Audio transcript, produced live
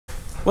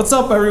What's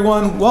up,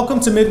 everyone? Welcome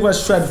to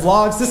Midwest Shred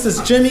Vlogs. This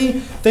is Jimmy.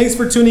 Thanks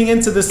for tuning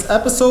into this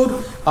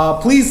episode.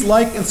 Please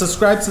like and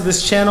subscribe to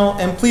this channel,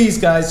 and please,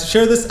 guys,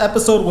 share this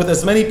episode with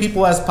as many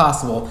people as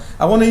possible.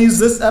 I want to use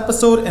this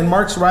episode and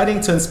Mark's riding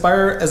to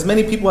inspire as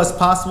many people as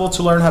possible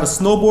to learn how to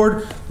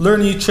snowboard, learn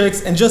new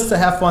tricks, and just to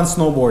have fun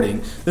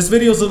snowboarding. This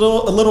video is a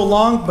little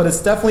long, but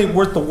it's definitely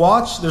worth the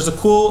watch. There's a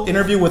cool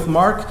interview with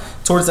Mark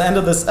towards the end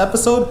of this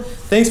episode.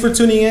 Thanks for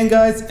tuning in,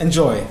 guys.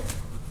 Enjoy.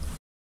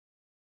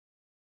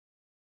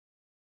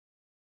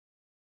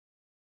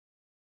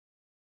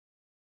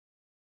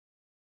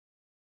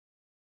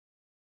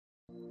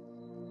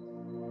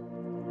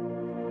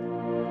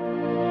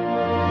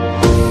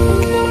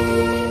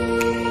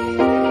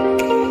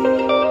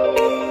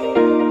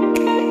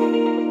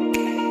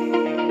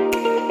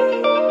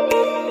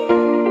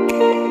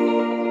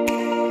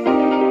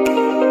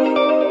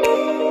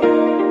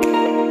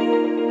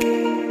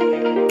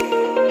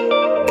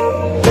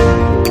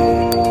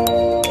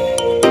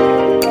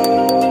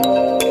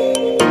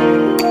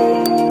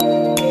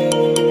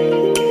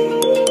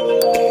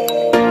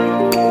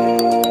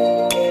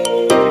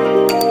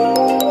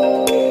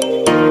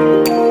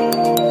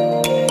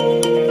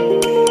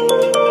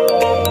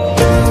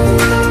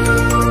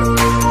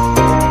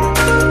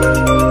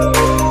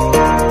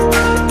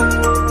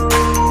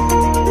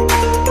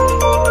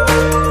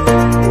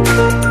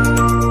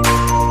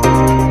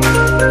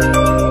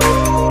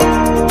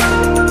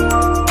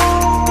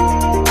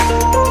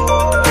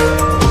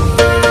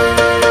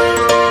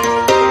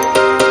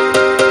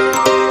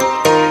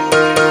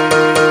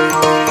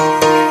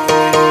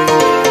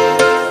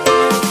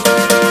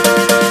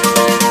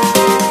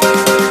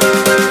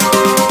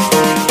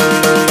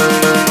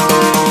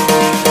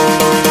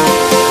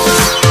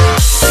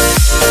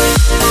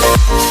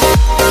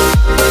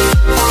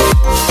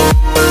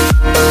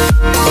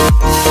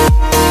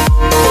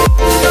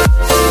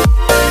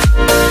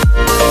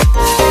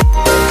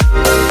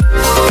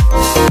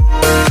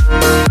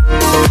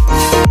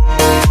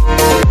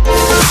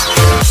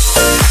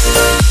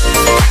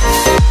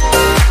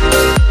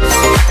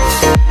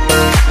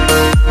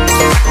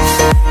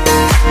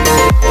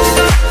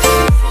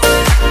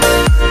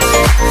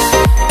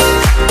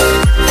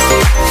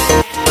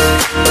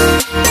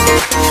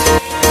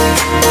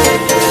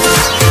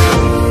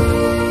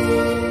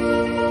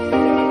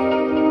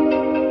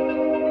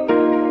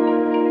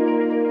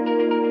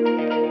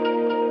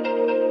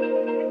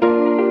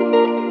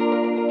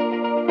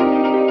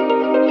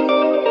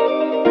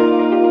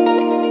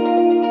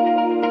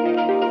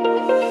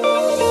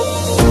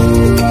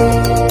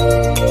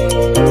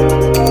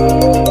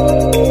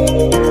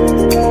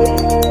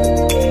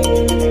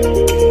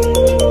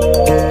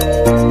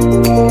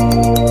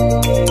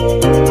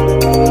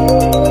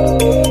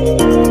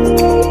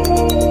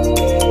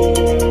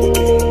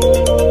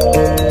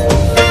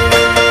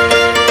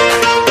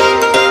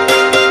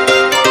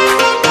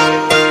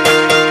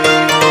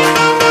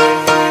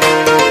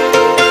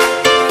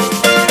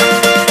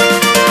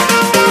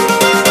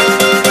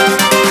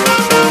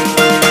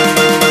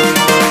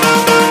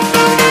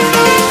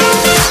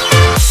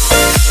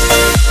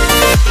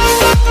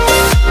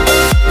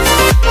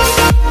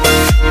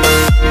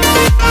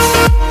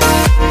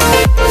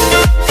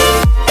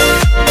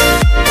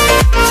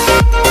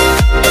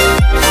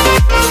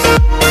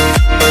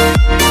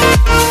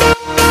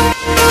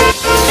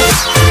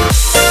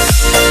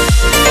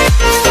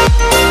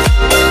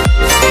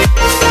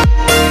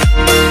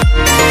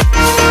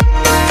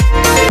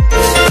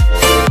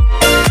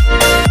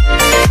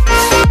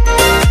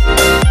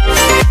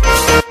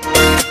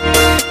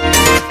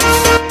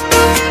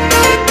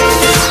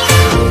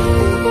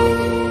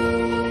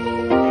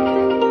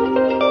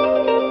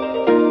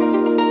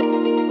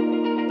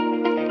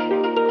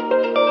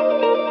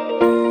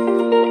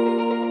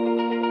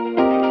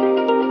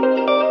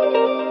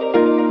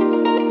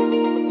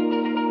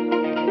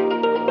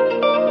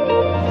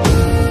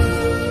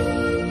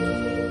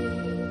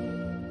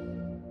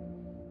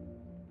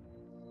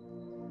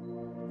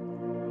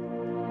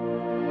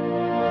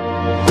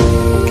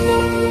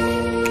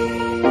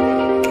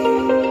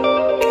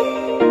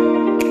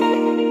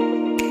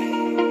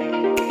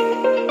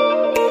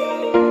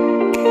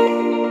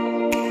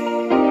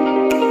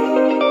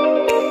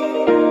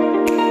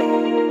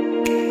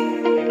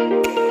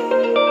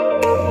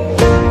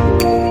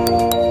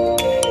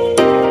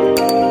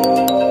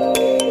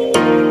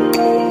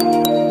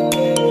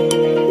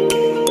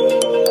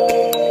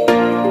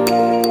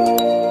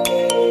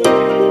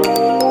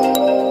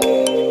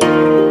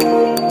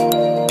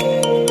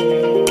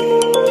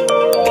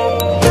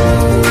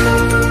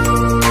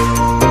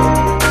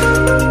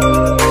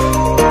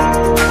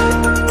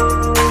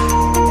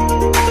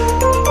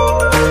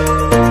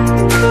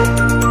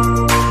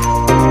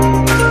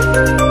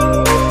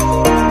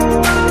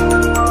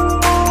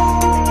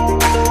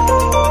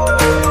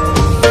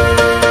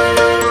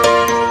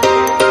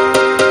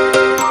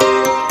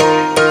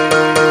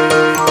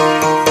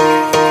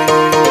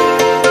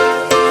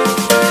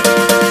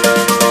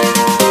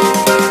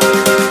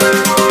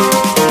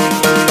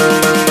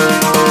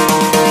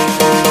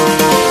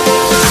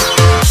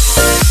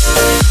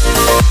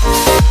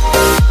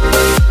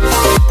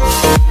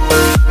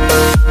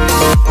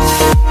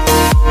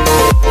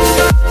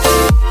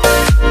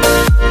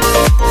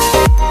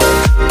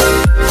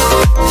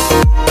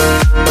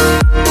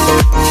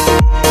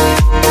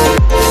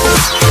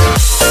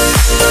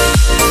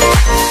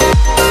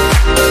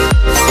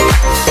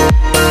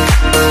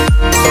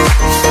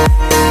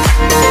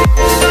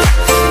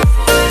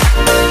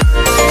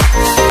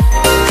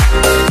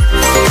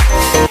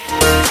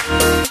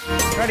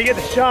 to get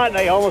the shot and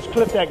I almost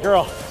clipped that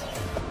girl.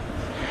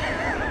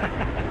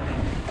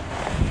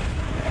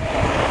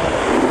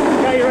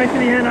 Got you right to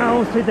the end. I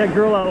almost hit that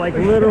girl out, like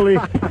literally.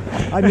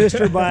 I missed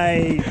her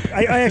by,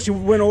 I actually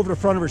went over the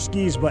front of her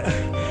skis, but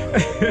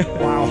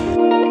wow.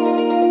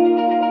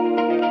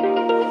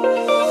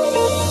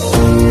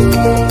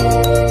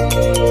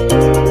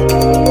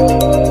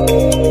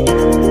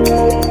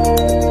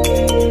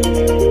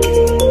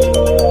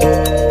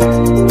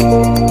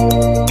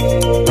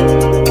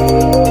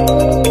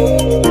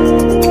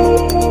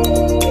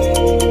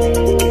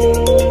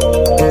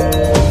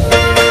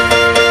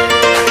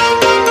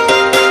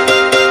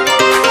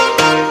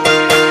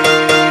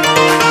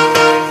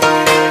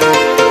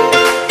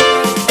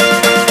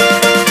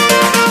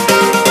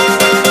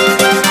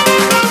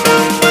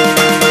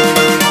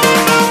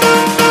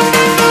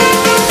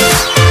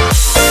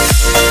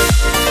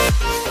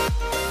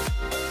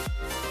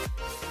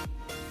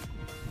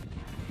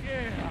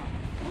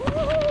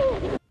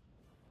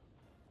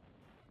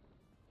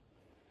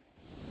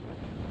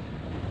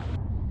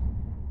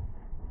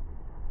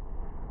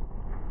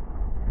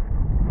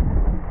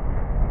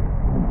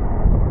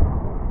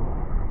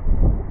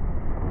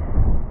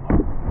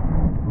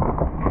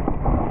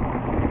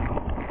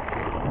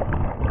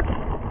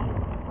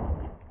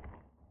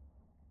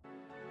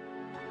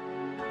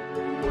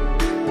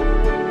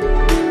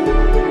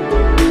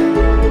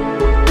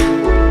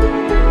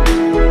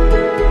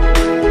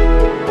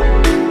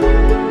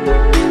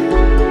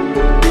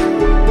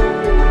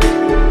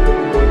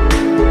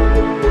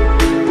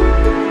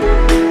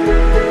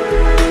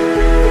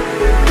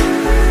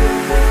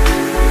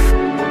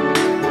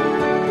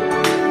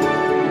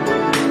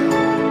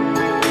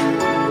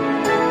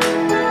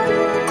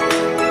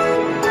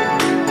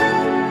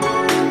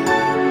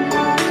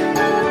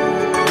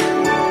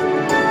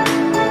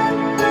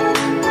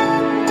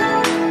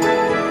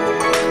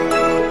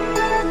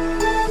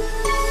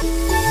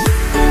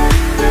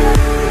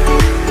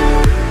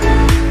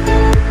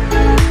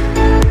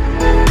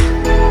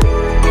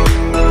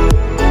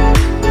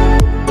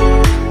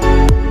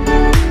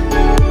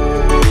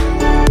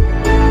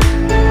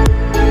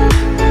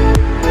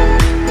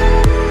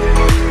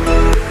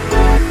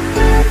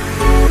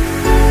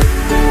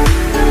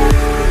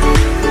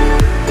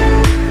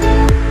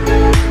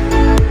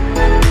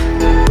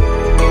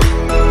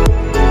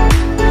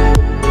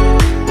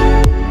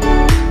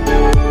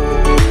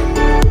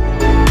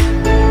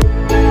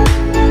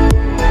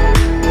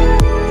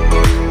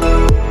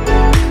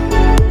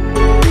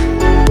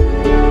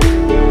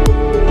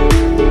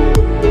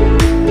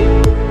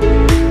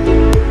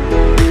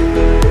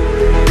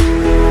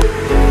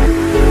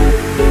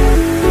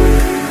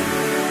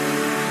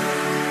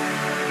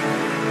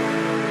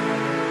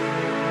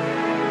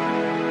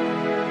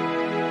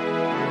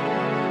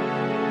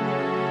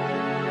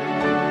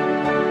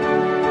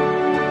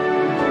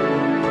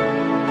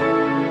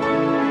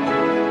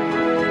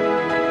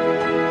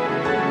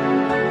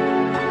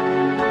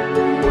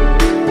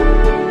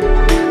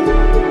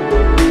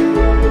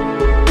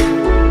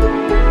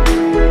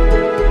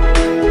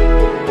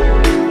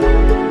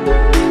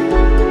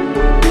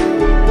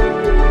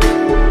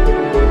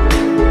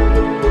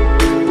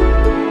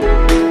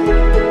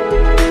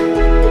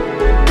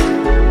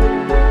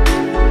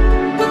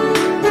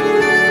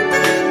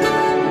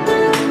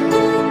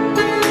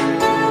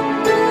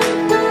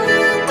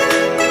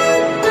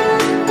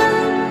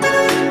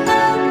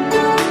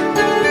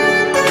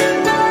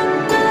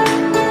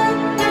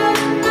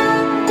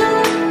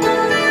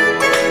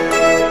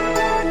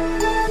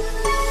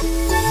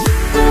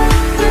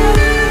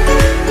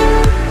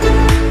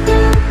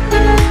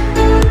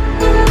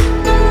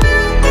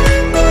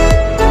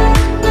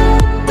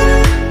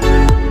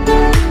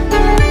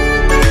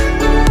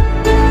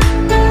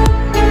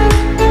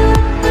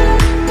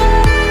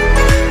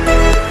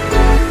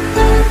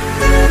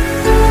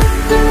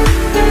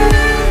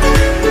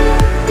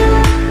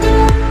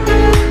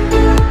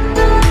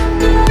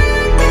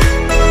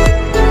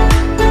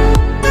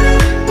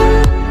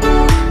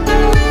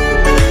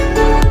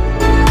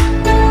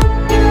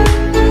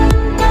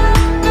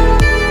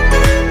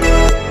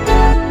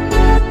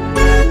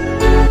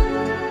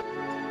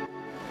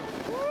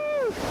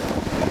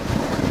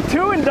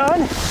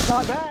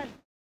 Not bad.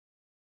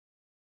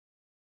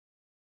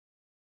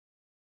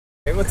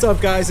 Hey, what's up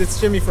guys,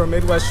 it's Jimmy from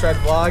Midwest Shred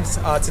Vlogs.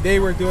 Today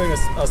we're doing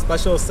a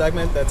special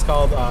segment that's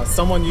called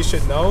Someone You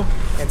Should Know,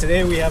 and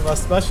today we have a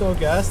special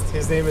guest.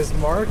 His name is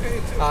Mark.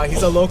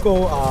 He's a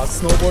local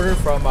snowboarder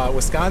from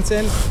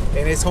Wisconsin,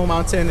 and his home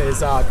mountain is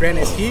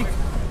Granite Peak.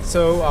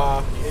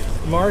 So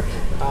Mark,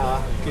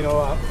 you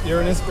know,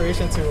 you're an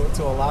inspiration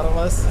to a lot of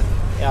us.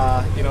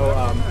 You know,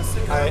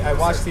 I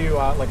watched you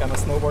like on a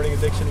snowboarding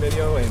addiction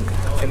video,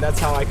 and that's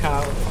how I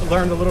kind of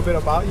learned a little bit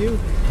about you.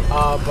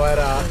 But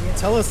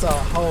tell us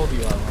how old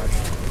you are, Mark.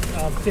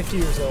 I'm 50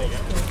 years old,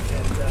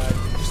 and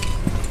just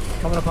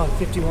coming up on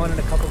 51 in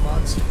a couple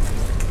months.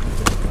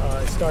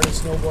 I started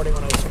snowboarding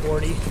when I was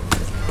 40,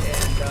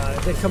 and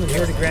I've been coming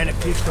here to Granite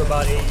Peak for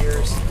about 8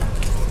 years.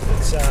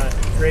 It's a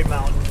great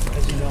mountain,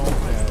 as you know.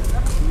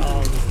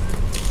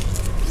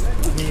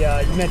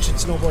 You mentioned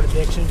Snowboard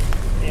Addiction,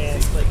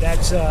 and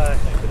that's a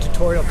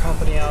tutorial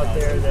company out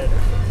there that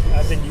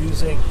I've been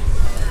using.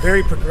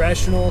 Very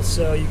progressional,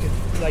 so you can,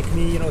 like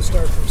me,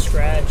 start from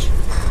scratch,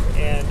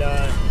 and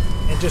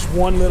just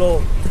one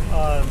little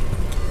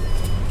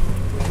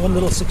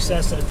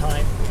success at a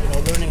time.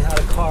 Learning how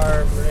to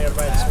carve, learning how to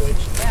ride a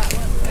switch,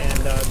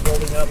 and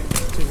building up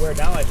to where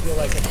now I feel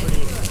like a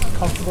pretty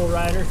comfortable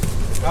rider.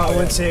 I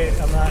wouldn't say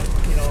I'm not,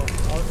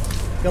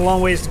 got a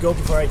long ways to go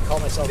before I call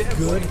myself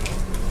good,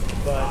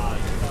 but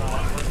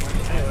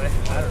anyway,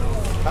 I don't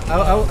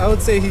know. I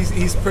would say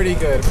he's pretty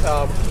good.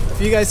 If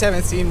you guys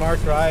haven't seen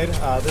Mark ride,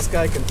 this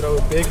guy can throw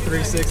big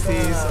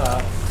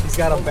 360s. He's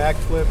got a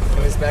backflip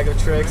in his bag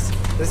of tricks.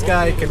 This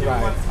guy can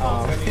ride.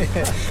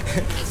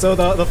 So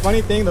the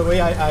funny thing, the way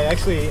I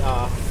actually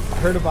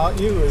heard about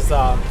you is,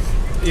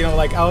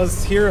 like I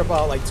was here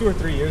about like 2 or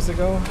 3 years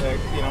ago,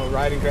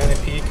 riding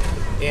Granite Peak.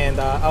 And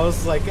I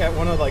was like at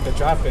one of like the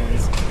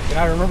drop-ins, and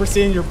I remember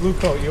seeing your blue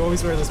coat. You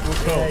always wear this blue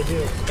coat. Yeah, I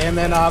do. And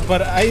then,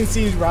 but I didn't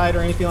see you ride or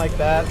anything like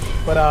that.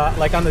 But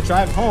like on the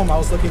drive home, I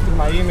was looking through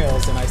my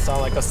emails, and I saw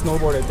like a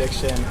Snowboard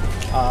Addiction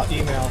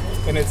email,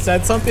 and it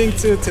said something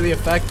to the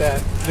effect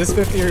that this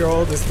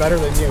 50-year-old is better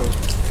than you.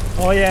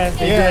 Oh yeah,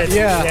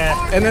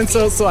 yeah. And then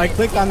so I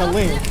clicked on the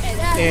link,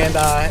 and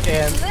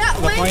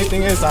the funny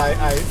thing is,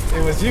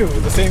 it was you,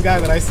 the same guy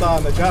that I saw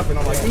on the drop, and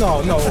I'm like,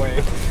 no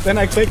way. Then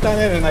I clicked on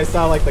it and I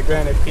saw like the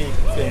Granite Peak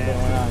thing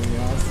going on,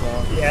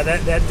 So yeah,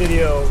 that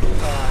video,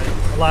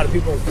 a lot of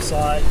people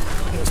saw it.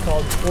 It was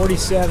called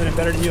 47 and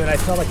Better Than You, and I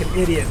felt like an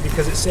idiot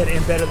because it said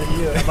 "and better than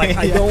you." I'm like,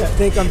 I don't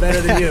think I'm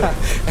better than you,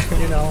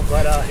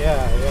 But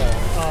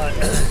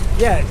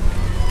yeah.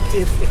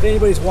 If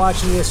anybody's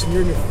watching this and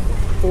you're in your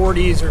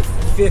 40s or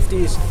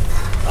 50s,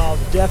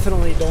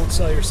 definitely don't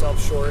sell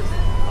yourself short.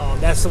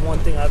 That's the one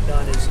thing I've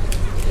done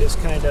is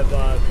kind of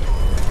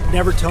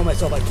never tell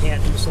myself I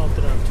can't do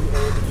something or I'm too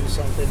old to do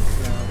something.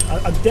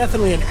 I'm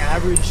definitely an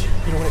average,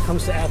 when it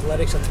comes to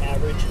athletics, I'm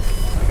average.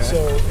 Okay. So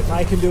if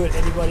I can do it,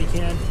 anybody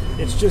can.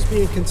 It's just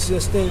being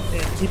consistent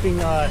and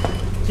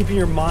keeping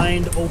your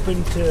mind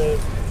open to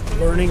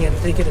learning and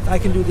thinking, if I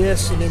can do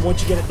this, and then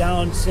once you get it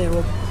down, saying,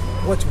 well,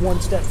 what's one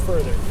step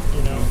further,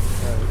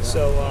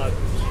 So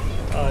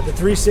the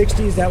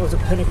 360s, that was a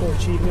pinnacle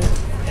achievement.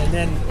 And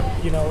then,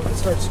 it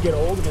starts to get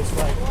old, and it's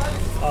like,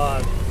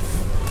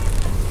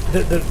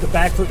 the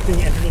backflip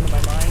thing entered into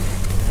my mind,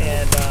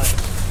 and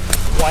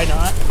why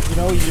not? You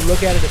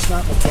look at it, it's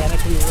not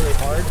mechanically really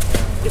hard.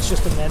 It's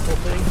just a mental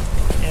thing,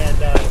 and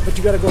but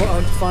you got to go out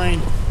and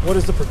find what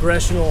is the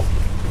progressional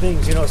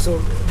things. So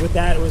with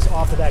that, it was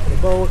off the back of the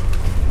boat,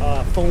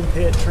 foam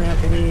pit,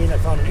 trampoline. I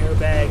found an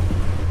airbag.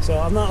 So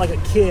I'm not like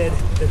a kid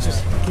that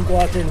just can go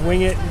out there and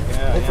wing it and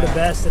hope for the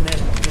best, and then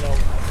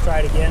try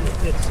it again.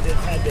 It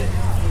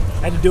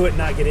had to do it and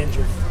not get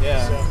injured.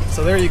 Yeah.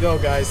 So there you go,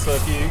 guys. So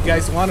if you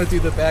guys want to do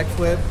the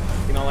backflip,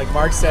 like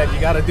Mark said, you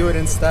got to do it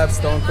in steps.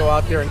 Don't go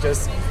out there and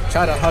just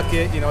try to huck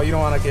it. You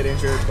don't want to get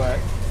injured. But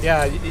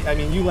yeah, I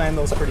mean, you land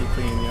those pretty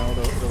clean.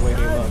 The way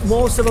they look.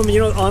 Most of them,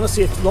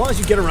 honestly, as long as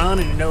you get around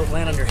and you don't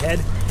land on your head,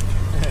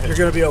 you're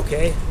going to be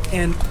okay.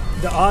 And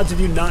the odds of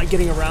you not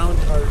getting around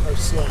are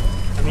slim.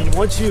 I mean,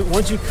 once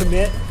you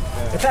commit.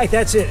 In fact,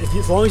 that's it.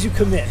 As long as you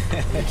commit,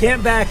 you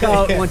can't back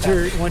out once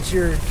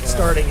you're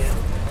starting it.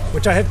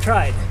 Which I have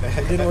tried.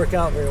 It didn't work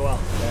out very well.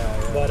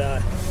 But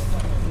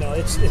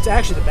it's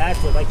actually the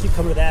backflip. I keep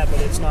coming to that, but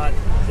it's not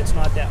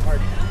that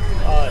hard.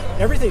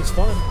 Everything's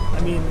fun.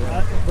 I mean,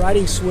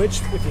 riding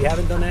switch, if you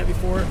haven't done that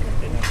before,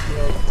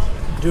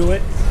 and do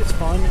it. It's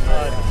fun.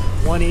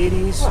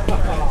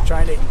 180s,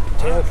 trying to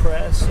tail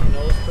press and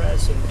nose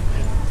press, and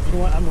you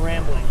know what? I'm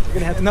rambling. You're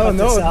gonna have to cut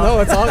this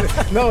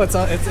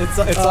out.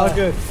 It's all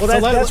good. Well,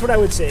 that's what I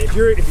would say. If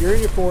you're in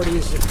your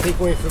 40s, the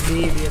takeaway from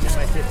me being in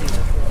my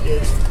 50s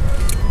is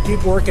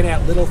keep working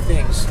at little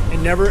things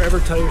and never ever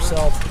tell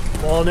yourself,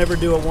 well, I'll never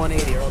do a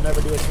 180 or I'll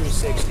never do a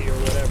 360 or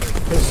whatever,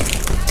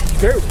 because you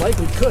very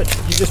likely could.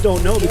 You just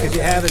don't know because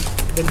you haven't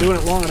been doing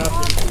it long enough,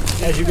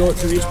 and as you go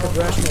through each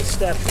progressional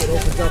step, it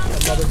opens up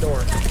another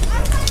door.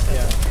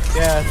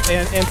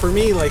 And for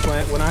me, like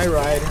when I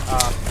ride,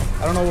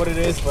 I don't know what it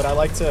is, but I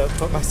like to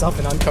put myself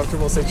in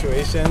uncomfortable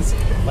situations,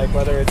 like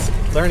whether it's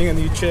learning a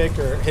new trick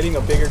or hitting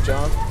a bigger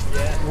jump.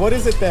 What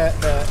is it that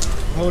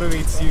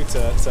motivates you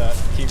to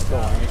keep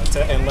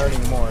going and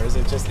learning more? Is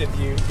it just if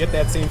you get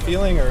that same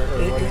feeling, or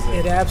what is it?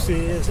 It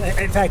absolutely is.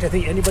 In fact, I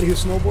think anybody who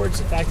snowboards,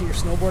 the fact that you're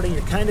snowboarding,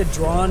 you're kind of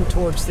drawn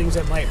towards things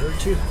that might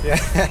hurt you.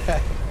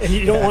 And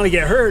you don't want to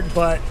get hurt,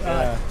 but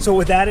so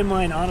with that in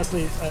mind,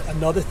 honestly,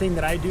 another thing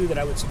that I do that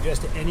I would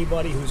suggest to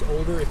anybody who's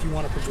older, if you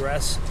want to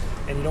progress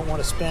and you don't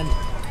want to spend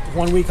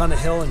 1 week on the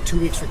hill and 2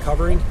 weeks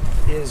recovering,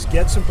 is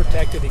get some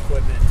protective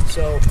equipment.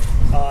 So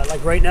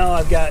like right now,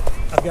 I've got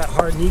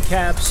hard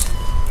kneecaps.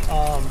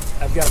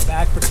 I've got a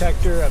back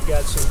protector. I've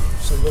got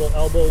some little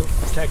elbow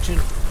protection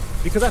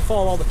because I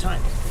fall all the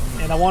time,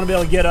 and I want to be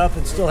able to get up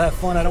and still have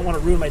fun. I don't want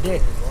to ruin my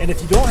day. And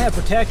if you don't have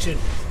protection,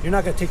 you're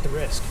not going to take the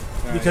risk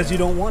because you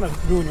don't want to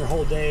ruin your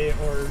whole day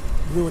or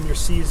ruin your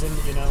season.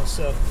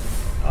 So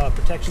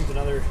protection's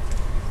another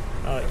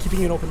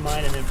keeping an open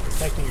mind and then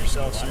protecting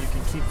yourself so you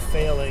can keep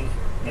failing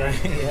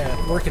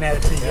and working at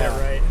it till you get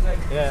it right.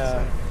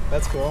 Yeah,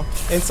 that's cool.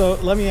 And so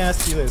let me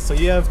ask you this. So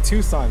you have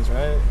 2 sons,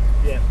 right?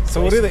 Yeah.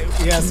 So what do they?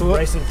 Yeah. So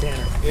Bryce and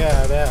Tanner.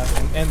 Yeah.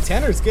 And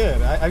Tanner's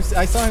good. I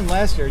saw him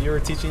last year. You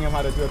were teaching him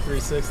how to do a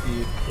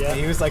 360. Yeah. And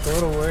he was like a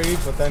little worried,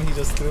 but then he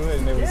just threw it,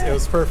 and it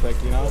was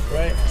perfect. You know.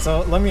 Right.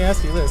 So let me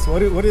ask you this: what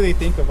do they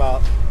think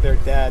about their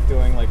dad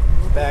doing like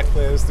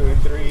backflips, doing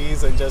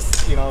threes, and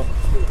just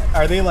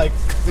are they like,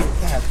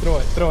 Dad, throw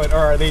it, or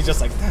are they just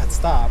like, Dad,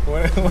 stop?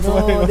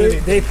 No,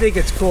 they think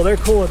it's cool. They're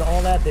cool with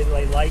all that. They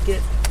like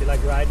it. They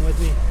like riding with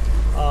me.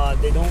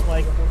 They don't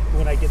like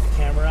when I get the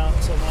camera out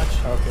so much.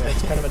 Okay.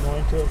 It's kind of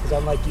annoying to them because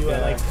unlike you,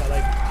 I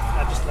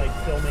just like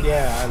filming.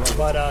 Yeah, I love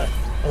But a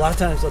lot of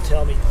times they'll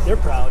tell me, they're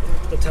proud.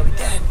 They'll tell me,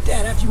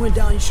 Dad, after you went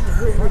down, you should have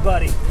heard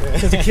everybody.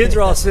 Because the kids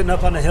are all sitting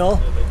up on the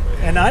hill,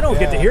 and I don't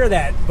get to hear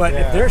that. But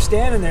if they're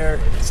standing there,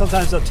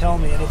 sometimes they'll tell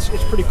me, and it's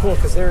pretty cool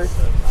because they're,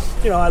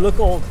 I look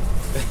old,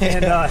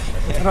 and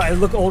I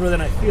look older than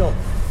I feel,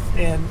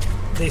 and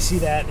they see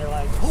that and they're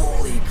like,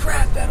 holy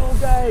crap, that old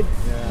guy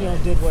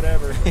did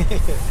whatever.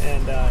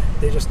 And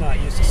they're just not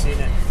used to seeing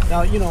it.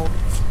 Now,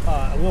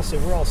 I will say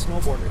we're all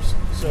snowboarders,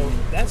 so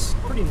that's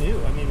pretty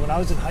new. I mean, when I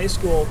was in high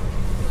school,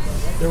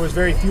 there was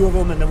very few of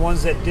them, and the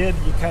ones that did,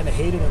 you kind of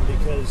hated them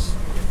because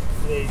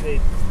they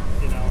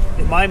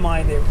in my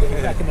mind, they were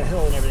wrecking the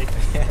hill and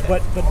everything.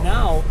 But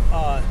now,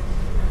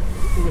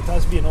 with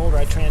us being older,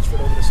 I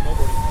transferred over to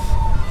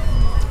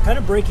snowboarding. Kind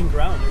of breaking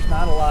ground. There's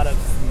not a lot of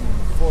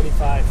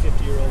 45,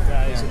 50-year-old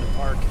guys in the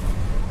park.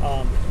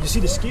 You see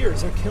the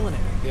skiers, they're killing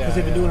it because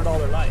they've been doing it all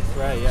their life.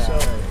 Right, yeah. So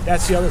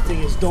that's the other thing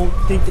is don't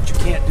think that you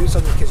can't do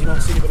something because you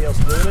don't see anybody else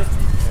doing it.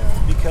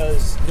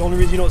 Because the only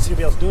reason you don't see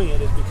anybody else doing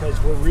it is because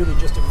we're really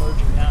just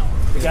emerging now.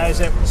 The guys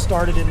that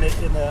started in the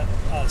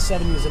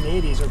 70s and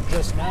 80s are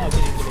just now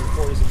getting into their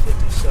 40s and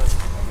 50s. So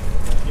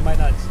you might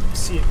not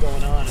see it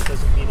going on. It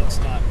doesn't mean it's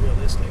not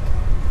realistic.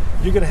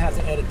 You're gonna have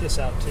to edit this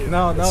out too.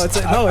 No, it's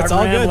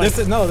all good. This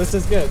is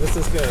good.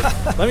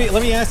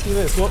 let me ask you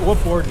this: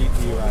 what board do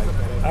you ride?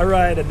 I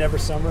ride a Never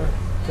Summer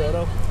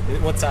Proto.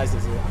 What size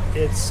is it?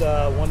 It's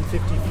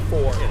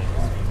 154,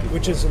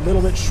 which is a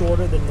little bit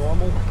shorter than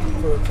normal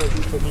for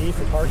me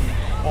for parking.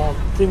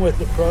 Thing with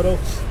the Proto,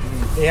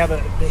 they have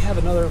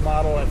another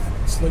model at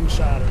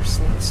Slingshot or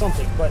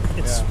something, but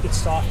it's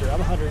softer. I'm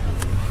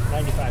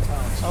 195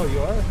 pounds. Oh,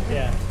 you are?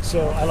 Yeah.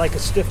 So I like a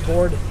stiff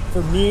board.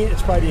 For me,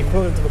 it's probably the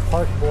equivalent of a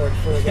park board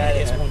for a guy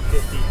that's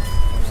 150.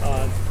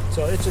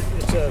 So it's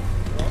a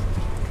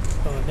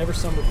Never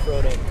Summer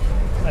Proto.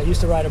 I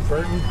used to ride a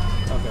Burton.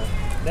 Okay.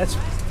 That's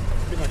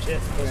pretty much it.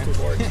 Those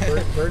 2 boards.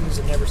 Burton's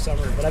and Never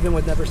Summer, but I've been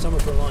with Never Summer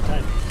for a long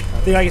time.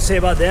 The thing I can say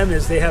about them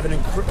is they have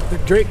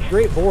they're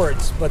great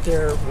boards, but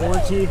their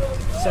warranty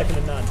second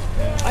to none.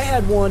 I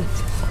had one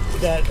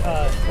that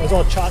was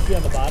all chalky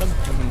on the bottom,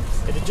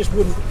 and it just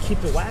wouldn't keep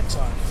the wax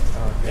on.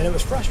 And it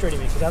was frustrating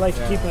me because I like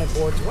to keep my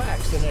boards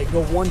waxed, and I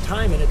go one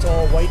time and it's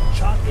all white and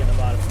chalky on the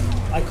bottom.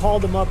 I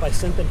called them up, I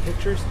sent them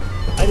pictures.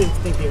 I didn't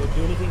think they would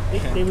do anything.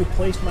 They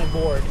replaced my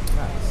board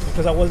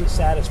because I wasn't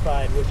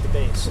satisfied with the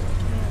base.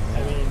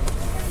 I mean,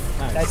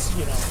 that's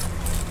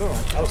cool.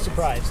 I was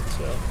surprised.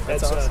 So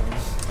that's awesome.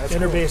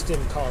 They're based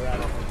in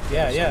Colorado.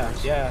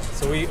 Yeah.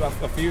 So we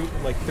a few,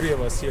 like 3 of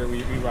us here,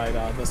 we ride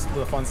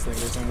the fun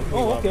slingers. And we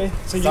love it.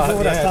 So you know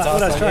what I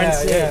was trying to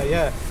say.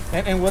 Yeah.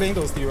 And what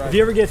angles do you ride? If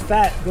you ever get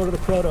fat, go to the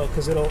Proto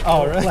because it'll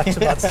flex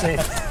about the same.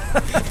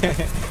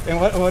 And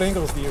what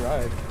angles do you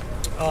ride?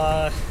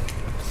 I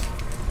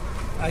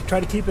try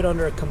to keep it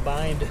under a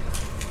combined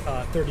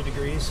 30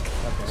 degrees.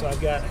 Okay. So I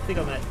think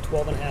I'm at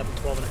 12 and a half and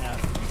 12 and a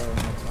half.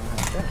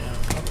 Okay.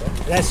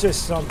 That's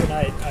just something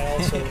I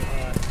also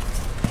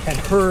had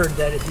heard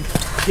that if you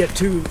get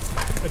too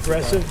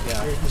aggressive,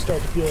 you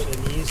start to feel it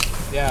in the knees.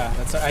 Yeah,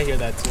 I hear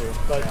that too.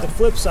 But the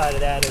flip side of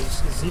that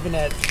is even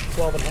at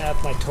 12 and a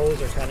half, my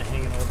toes are kind of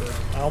hanging over.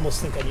 I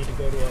almost think I need to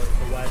go to a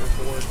wider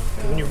board.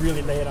 Because when you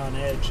really lay it on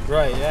edge,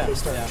 they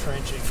start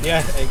trenching.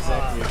 Yeah,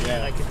 exactly.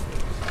 Yeah.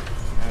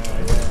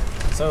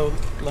 So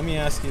let me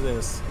ask you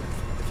this.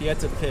 If you had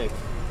to pick,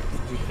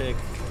 would you pick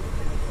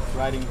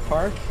riding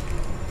park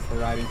or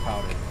riding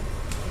powder?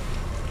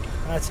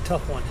 That's a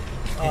tough one.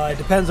 It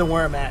depends on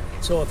where I'm at.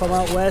 So if I'm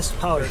out west,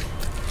 powder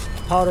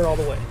all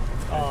the way.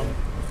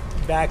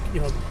 Back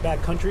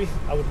country,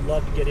 I would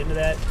love to get into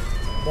that,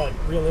 but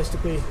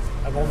realistically,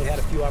 I've only had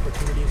a few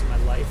opportunities in my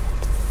life.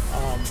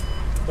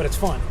 But it's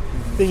fun.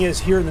 Thing is,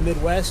 here in the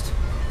Midwest,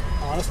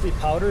 honestly,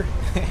 powder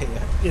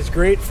is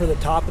great for the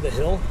top of the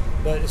hill,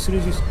 but as soon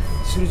as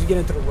you get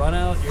into the run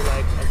out, you're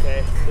like,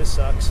 okay, this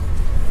sucks.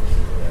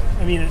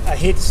 I mean, I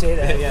hate to say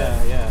that.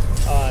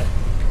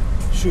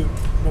 Shoot, you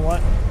know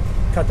what?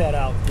 Cut that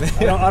out.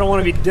 I don't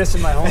want to be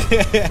dissing my home,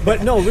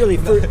 but no, really.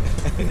 The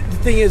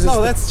thing is,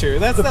 that's true.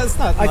 That's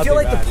not. I feel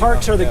like the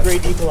parks are the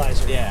great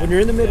equalizer. Yeah. When you're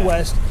in the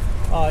Midwest,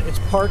 it's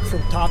parked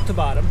from top to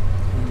bottom,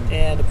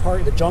 and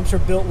the jumps are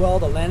built well,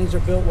 the landings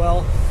are built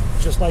well,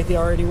 just like they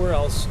are anywhere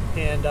else,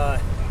 and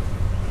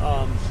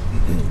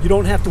you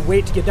don't have to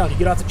wait to get down. You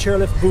get off the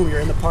chairlift, boom, you're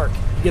in the park.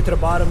 You get to the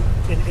bottom,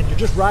 and you're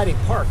just riding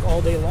park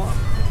all day long.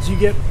 So you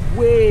get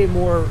way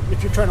more,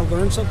 if you're trying to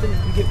learn something,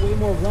 you get way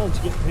more runs.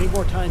 You get way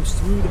more times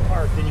through the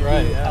park than you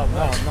do out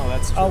west. No,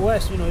 that's true. Out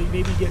west, you know, you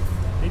maybe get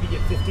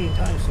 15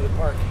 times through the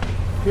park.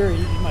 Here,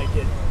 you might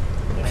get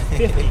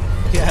 50.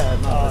 Yeah,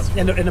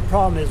 no, and the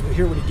problem is,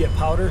 here when you get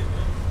powder,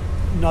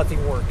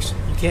 nothing works.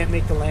 You can't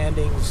make the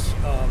landings,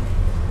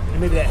 and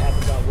maybe that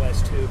happens out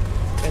west too.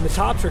 And the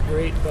tops are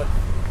great, but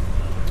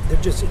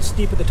they're just, it's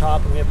steep at the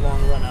top, and we have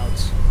long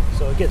runouts.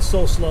 So it gets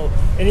so slow.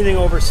 Anything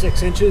over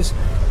 6 inches,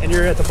 and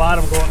you're at the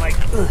bottom going like,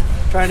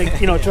 trying to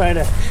get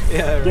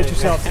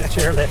yourself to the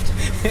chairlift.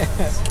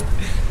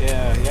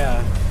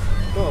 Yeah.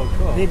 Cool.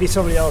 Maybe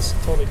somebody else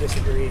totally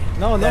disagree.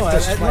 No,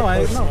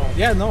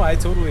 I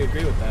totally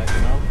agree with that.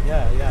 You know,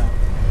 yeah.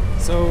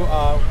 So,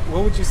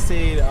 what would you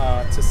say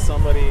to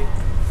somebody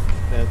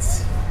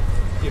that's,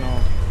 you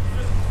know,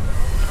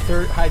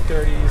 high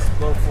 30s,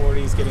 low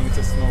 40s, getting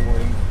into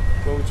snowboarding?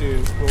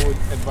 What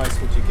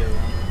advice would you give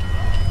them?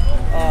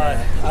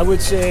 I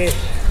would say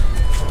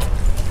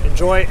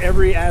enjoy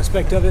every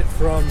aspect of it,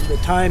 from the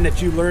time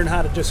that you learn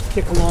how to just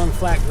kick along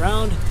flat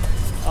ground,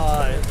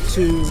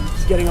 to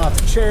getting off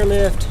the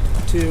chairlift,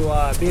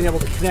 to being able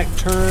to connect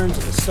turns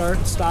and to start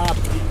and stop,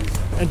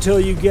 until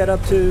you get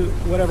up to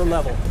whatever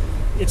level.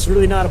 It's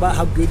really not about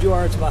how good you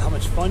are, it's about how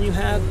much fun you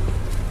have.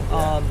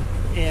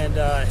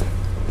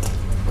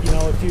 You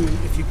know,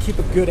 if you keep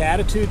a good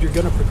attitude, you're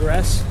going to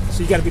progress.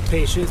 So you got to be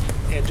patient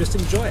and just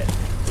enjoy it.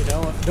 You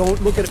know,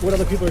 don't look at what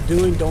other people are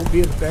doing. Don't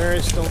be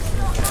embarrassed. Don't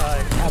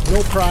have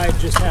no pride.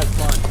 Just have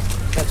fun.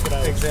 That's what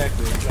I would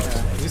exactly.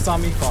 You saw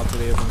me fall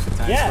today a bunch of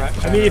times. Yeah,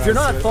 right? I mean, if you're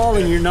not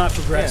falling, you're not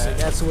progressing.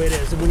 That's the way it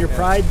is. And when you're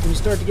when you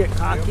start to get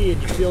cocky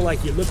and you feel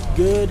like you look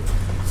good,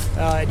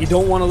 and you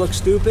don't want to look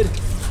stupid,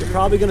 you're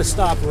probably going to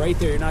stop right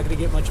there. You're not going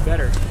to get much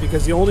better,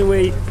 because the only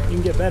way you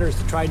can get better is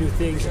to try new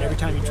things. And every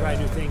time you try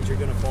new things, you're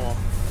going to fall.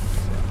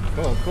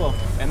 Cool.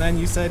 And then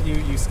you said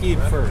you skied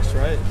first,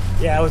 right?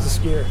 Yeah, I was a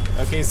skier.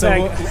 Okay,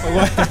 so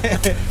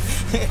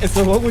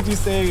so what would you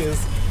say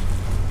is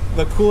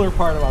the cooler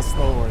part about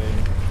snowboarding?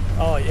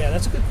 Oh yeah,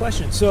 that's a good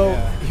question. So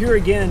here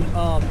again,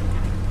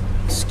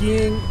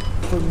 skiing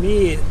for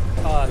me,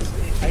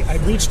 I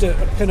reached a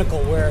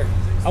pinnacle where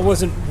I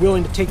wasn't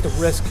willing to take the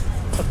risk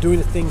of doing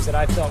the things that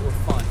I felt were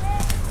fun.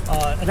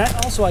 And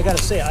I got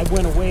to say, I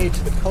went away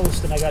to the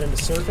coast and I got into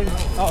surfing.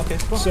 Oh, okay,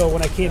 cool. So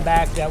when I came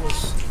back, that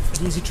was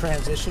an easy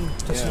transition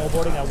to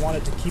snowboarding. I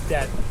wanted to keep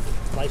that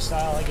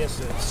lifestyle, I guess,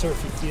 the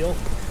surfy feel.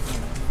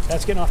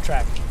 That's getting off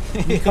track.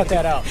 You can cut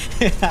that out.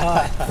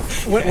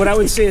 What I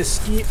would say is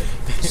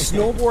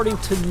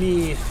snowboarding to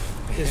me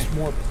is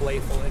more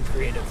playful and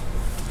creative.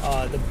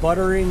 The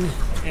buttering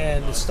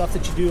and the stuff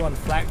that you do on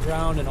flat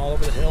ground and all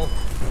over the hill,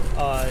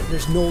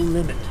 there's no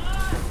limit.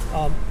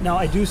 Now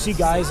I do see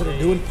guys that are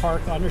doing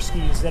park on their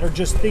skis that are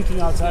just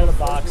thinking outside of the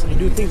box, and they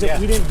do things that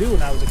we didn't do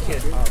when I was a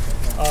kid.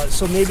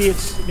 So maybe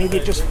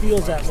it just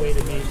feels that way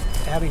to me,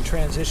 having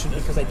transitioned,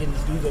 because I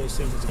didn't do those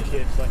things as a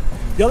kid. But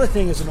the other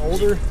thing, as an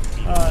older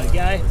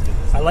guy,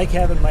 I like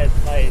having my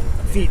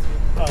feet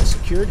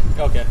secured.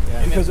 Okay.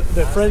 Yeah. Because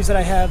the friends that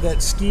I have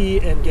that ski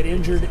and get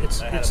injured,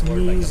 it's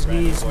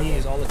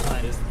knees all the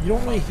time. You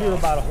don't really hear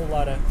about a whole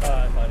lot of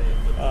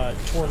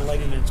torn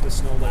ligaments with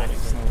snowboarding.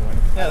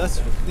 That's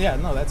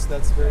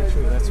very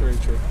true. That's very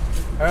true.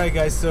 All right,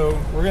 guys. So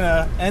we're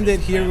gonna end it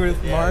here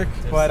with Mark,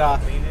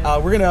 but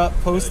we're gonna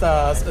post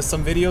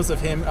some videos of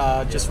him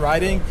just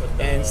riding,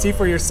 and see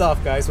for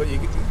yourself, guys, what you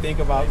think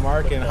about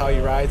Mark and how he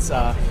rides.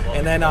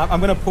 And then I'm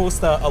gonna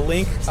post a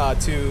link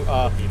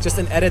to just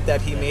an edit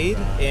that he made,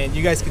 and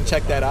you guys can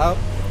check that out,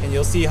 and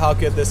you'll see how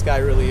good this guy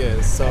really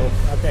is. So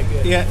not that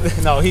good. Yeah,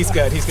 no, he's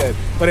good.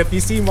 But if you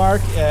see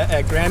Mark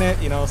at Granite,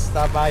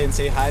 stop by and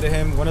say hi to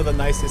him. One of the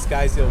nicest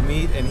guys you'll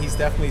meet, and he's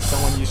definitely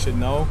someone you should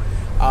know.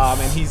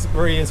 And he's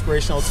very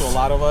inspirational to a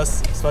lot of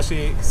us,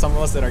 especially some of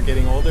us that are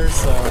getting older.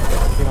 So,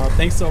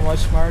 thanks so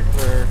much, Mark,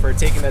 for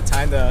taking the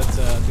time to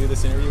do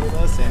this interview with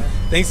us. And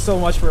thanks so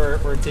much for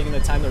taking the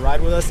time to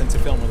ride with us and to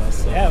film with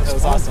us. So yeah, it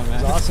was awesome, man.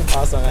 It was awesome.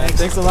 Awesome, man.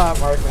 Thanks a lot,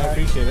 Mark. Man. I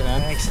appreciate it,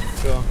 man. Thanks.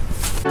 Cool.